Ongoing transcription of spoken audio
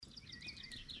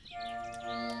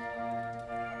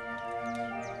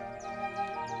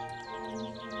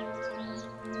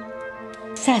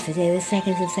Saturday the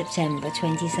 2nd of September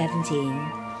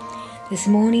 2017. This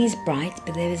morning is bright,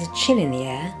 but there is a chill in the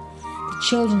air. The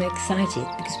children are excited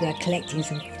because we are collecting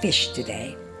some fish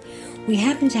today. We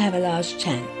happen to have a large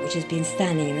tank which has been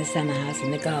standing in the summer house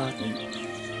in the garden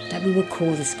that we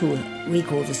call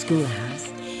the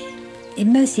schoolhouse. It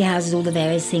mostly houses all the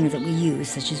various things that we use,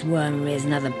 such as wormeries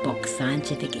and other box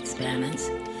scientific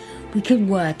experiments. We could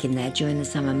work in there during the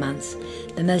summer months,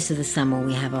 but most of the summer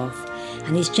we have off,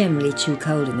 and it's generally too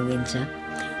cold in the winter.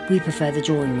 We prefer the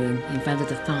drawing room in front of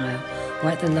the fire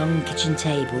or at the long kitchen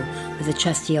table with a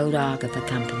trusty old Arga for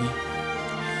company.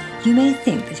 You may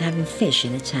think that having fish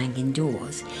in a tank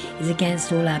indoors is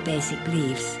against all our basic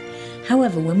beliefs.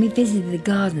 However, when we visited the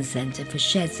garden centre for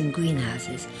sheds and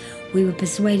greenhouses, we were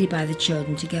persuaded by the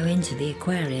children to go into the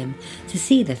aquarium to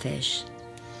see the fish.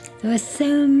 There were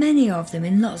so many of them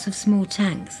in lots of small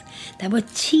tanks that were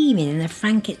teeming in a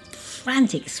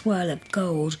frantic swirl of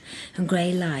gold and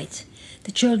grey light.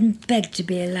 The children begged to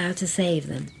be allowed to save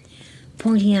them,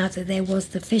 pointing out that there was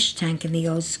the fish tank in the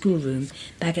old schoolroom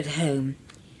back at home.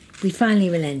 We finally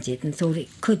relented and thought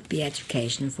it could be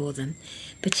education for them,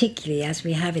 particularly as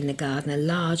we have in the garden a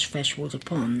large freshwater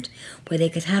pond where they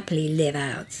could happily live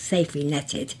out, safely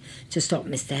netted, to stop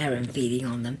Mr. Heron feeding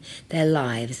on them, their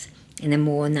lives, in a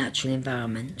more natural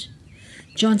environment.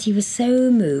 Jonty was so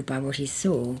moved by what he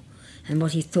saw and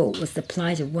what he thought was the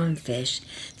plight of one fish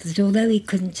that although he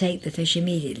couldn't take the fish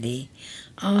immediately,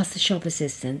 asked the shop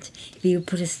assistant if he would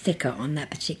put a sticker on that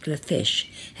particular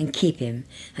fish and keep him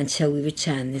until we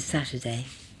return this Saturday.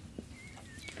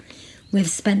 We've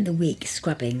spent the week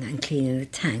scrubbing and cleaning the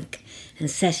tank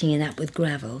and setting it up with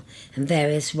gravel and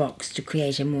various rocks to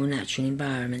create a more natural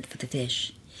environment for the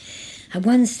fish. At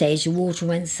one stage the water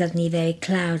went suddenly very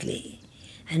cloudy,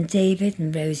 and David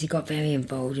and Rosie got very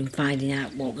involved in finding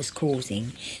out what was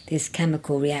causing this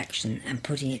chemical reaction and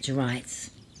putting it to rights.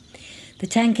 The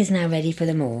tank is now ready for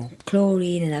them all.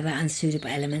 Chlorine and other unsuitable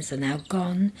elements are now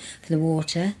gone from the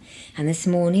water, and this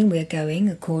morning we are going,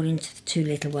 according to the two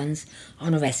little ones,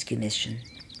 on a rescue mission.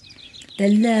 The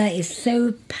lure is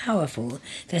so powerful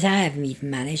that I haven't even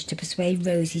managed to persuade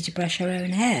Rosie to brush her own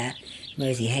hair.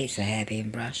 Rosie hates her hair being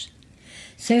brushed.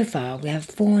 So far we have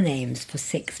 4 names for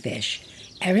 6 fish: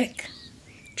 Eric,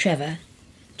 Trevor,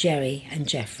 Jerry and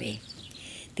Jeffrey.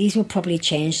 These will probably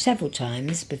change several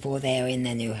times before they are in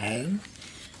their new home.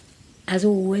 As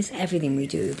always, everything we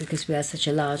do, because we are such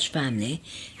a large family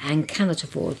and cannot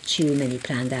afford too many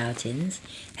planned outings,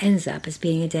 ends up as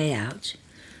being a day out.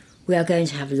 We are going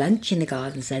to have lunch in the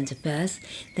garden centre first,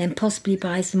 then possibly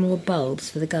buy some more bulbs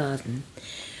for the garden,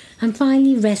 and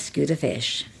finally rescue the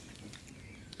fish.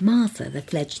 Martha, the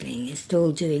fledgling, is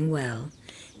still doing well.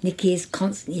 Nikki is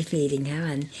constantly feeding her,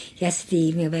 and yesterday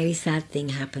evening a very sad thing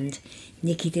happened.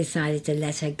 Nikki decided to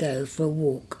let her go for a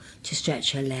walk to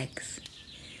stretch her legs.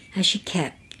 As she's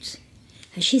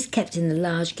kept in the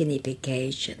large guinea pig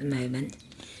cage at the moment,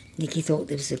 Nikki thought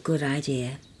this was a good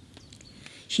idea.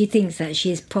 She thinks that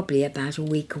she is probably about a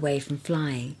week away from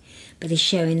flying, but is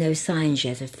showing no signs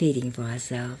yet of feeding for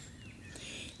herself.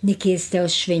 Nikki is still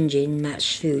shringing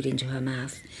matched food into her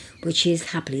mouth, which she is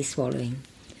happily swallowing,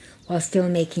 while still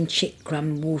making chick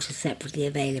crumb and water separately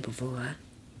available for her.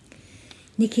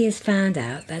 Nikki has found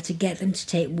out that to get them to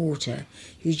take water,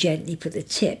 you gently put the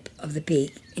tip of the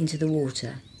beak into the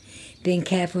water, being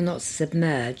careful not to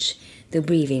submerge the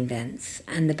breathing vents,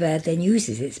 and the bird then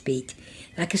uses its beak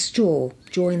like a straw,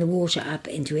 drawing the water up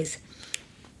into its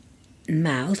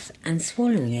mouth and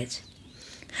swallowing it.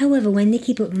 However, when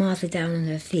Nikki put Martha down on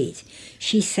her feet,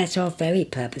 she set off very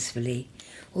purposefully.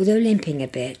 Although limping a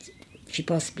bit, she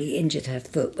possibly injured her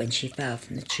foot when she fell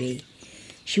from the tree.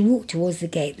 She walked towards the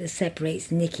gate that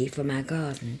separates Nikki from our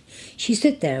garden. She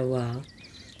stood there a while.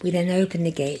 We then opened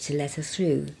the gate to let her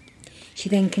through. She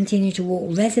then continued to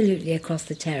walk resolutely across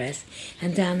the terrace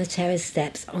and down the terrace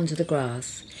steps onto the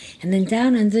grass, and then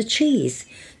down under the trees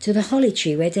to the holly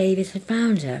tree where David had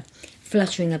found her,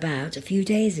 fluttering about a few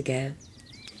days ago.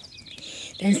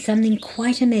 Then something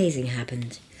quite amazing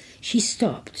happened. She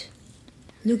stopped,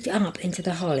 looked up into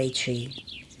the holly tree.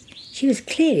 She was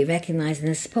clearly recognising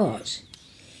the spot.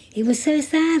 It was so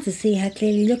sad to see her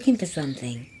clearly looking for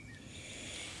something.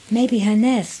 Maybe her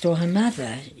nest or her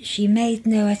mother. She made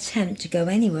no attempt to go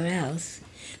anywhere else,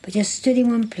 but just stood in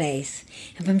one place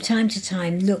and from time to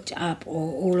time looked up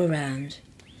or all around.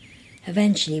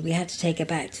 Eventually we had to take her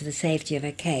back to the safety of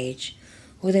her cage.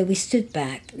 Although we stood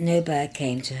back, no bird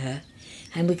came to her,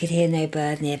 and we could hear no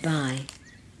bird nearby.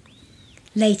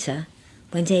 Later,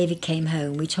 when David came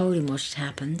home, we told him what had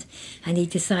happened, and he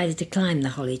decided to climb the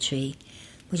holly tree,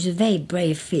 which is a very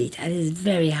brave feat, and it is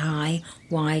very high,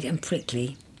 wide and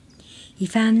prickly. We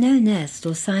found no nest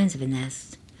or signs of a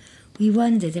nest. We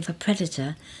wondered if a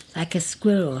predator, like a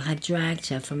squirrel, had dragged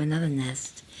her from another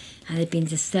nest and had been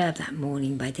disturbed that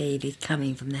morning by David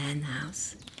coming from the hen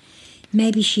house.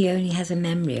 Maybe she only has a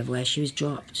memory of where she was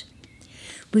dropped.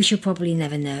 We shall probably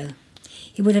never know.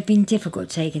 It would have been difficult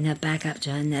taking her back up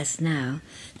to her nest now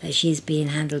that she is being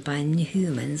handled by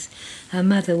humans. Her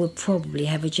mother would probably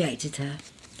have rejected her.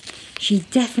 She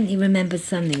definitely remembered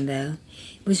something, though.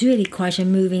 It was really quite a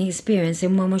moving experience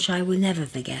and one which I will never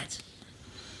forget.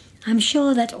 I'm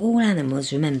sure that all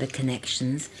animals remember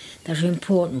connections that are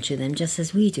important to them just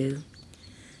as we do.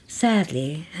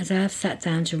 Sadly, as I have sat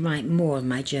down to write more of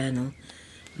my journal,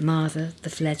 Martha the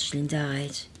fledgling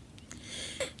died.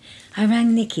 I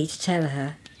rang Nikki to tell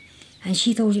her, and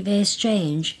she thought it very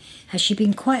strange, as she'd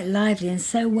been quite lively and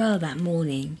so well that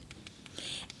morning.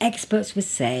 Experts would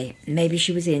say maybe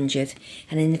she was injured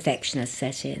and an infection had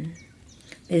set in.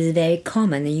 This is very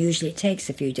common and usually it takes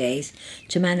a few days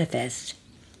to manifest.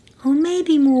 Or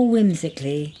maybe more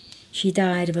whimsically, she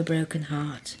died of a broken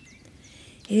heart.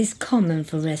 It is common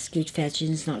for rescued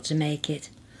fledglings not to make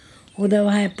it, although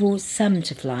I have brought some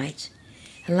to flight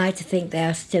and like to think they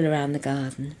are still around the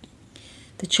garden.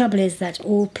 The trouble is that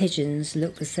all pigeons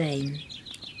look the same.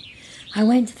 I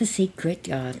went to the secret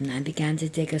garden and began to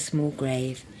dig a small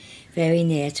grave very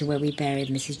near to where we buried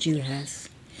Mrs. Dewhurst,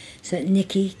 so that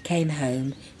Nicky came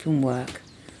home from work.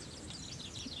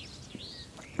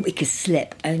 We could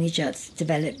slip only just the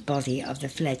developed body of the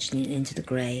fledgling into the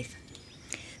grave.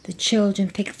 The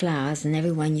children pick flowers and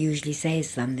everyone usually says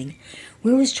something.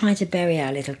 We always try to bury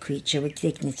our little creature with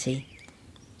dignity.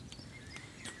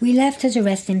 We left her to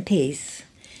rest in peace.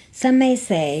 Some may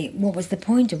say, what was the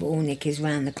point of all Nicky's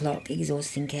round-the-clock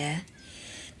exhausting care?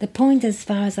 The point, as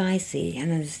far as I see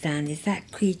and understand, is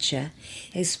that creature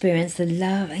experienced the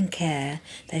love and care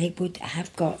that it would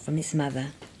have got from its mother.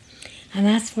 And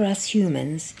as for us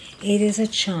humans, it is a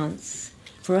chance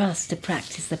for us to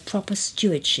practice the proper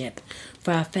stewardship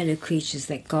for our fellow creatures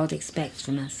that God expects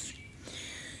from us.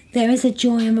 There is a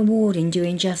joy and reward in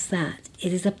doing just that.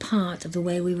 It is a part of the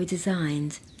way we were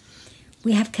designed.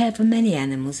 We have cared for many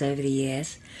animals over the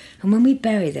years, and when we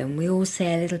bury them, we all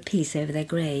say a little piece over their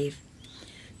grave.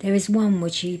 There is one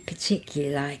which we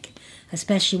particularly like,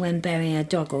 especially when burying a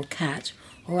dog or cat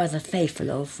or other faithful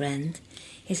old friend.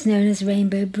 It's known as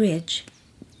Rainbow Bridge.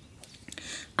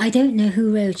 I don't know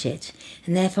who wrote it,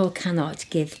 and therefore cannot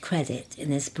give credit in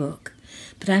this book,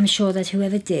 but I'm sure that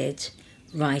whoever did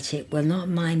write it will not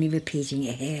mind me repeating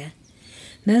it here.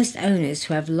 Most owners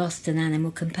who have lost an animal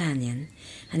companion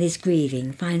and is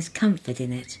grieving finds comfort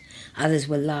in it. Others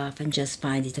will laugh and just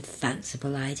find it a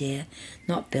fanciful idea,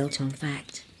 not built on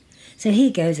fact. So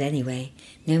here goes anyway,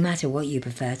 no matter what you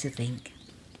prefer to think.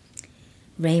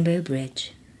 Rainbow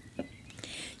Bridge.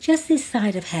 Just this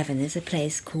side of heaven is a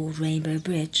place called Rainbow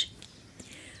Bridge.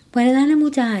 When an animal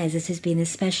dies that has been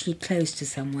especially close to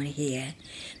someone here,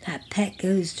 that pet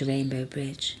goes to Rainbow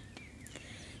Bridge.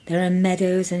 There are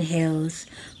meadows and hills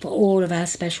for all of our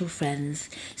special friends,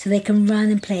 so they can run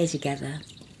and play together.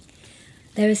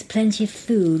 There is plenty of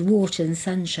food, water and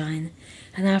sunshine,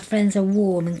 and our friends are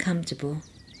warm and comfortable.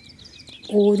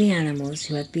 All the animals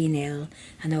who have been ill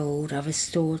and old are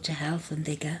restored to health and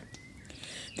vigour.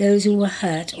 Those who were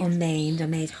hurt or maimed are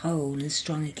made whole and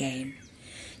strong again,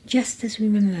 just as we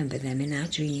remember them in our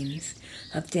dreams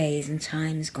of days and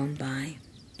times gone by.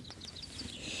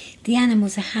 The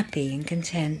animals are happy and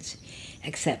content,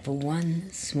 except for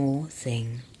one small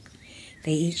thing.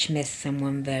 They each miss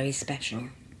someone very special,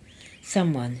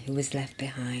 someone who was left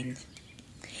behind.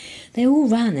 They all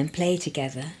run and play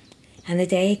together, and the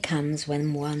day comes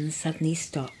when one suddenly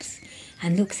stops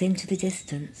and looks into the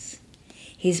distance.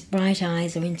 His bright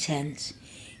eyes are intent,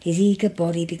 his eager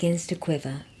body begins to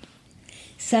quiver.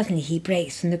 Suddenly he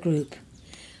breaks from the group,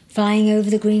 flying over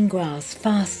the green grass,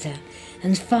 faster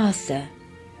and faster.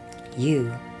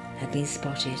 You have been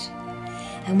spotted,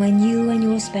 and when you and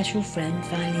your special friend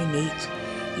finally meet,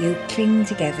 you cling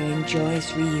together in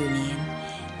joyous reunion,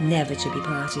 never to be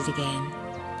parted again.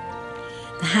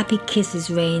 The happy kisses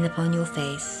rain upon your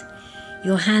face,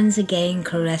 your hands again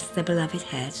caress the beloved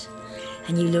head,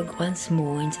 and you look once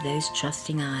more into those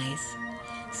trusting eyes,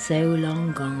 so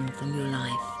long gone from your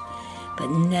life, but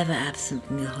never absent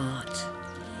from your heart.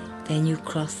 Then you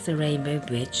cross the rainbow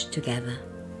bridge together.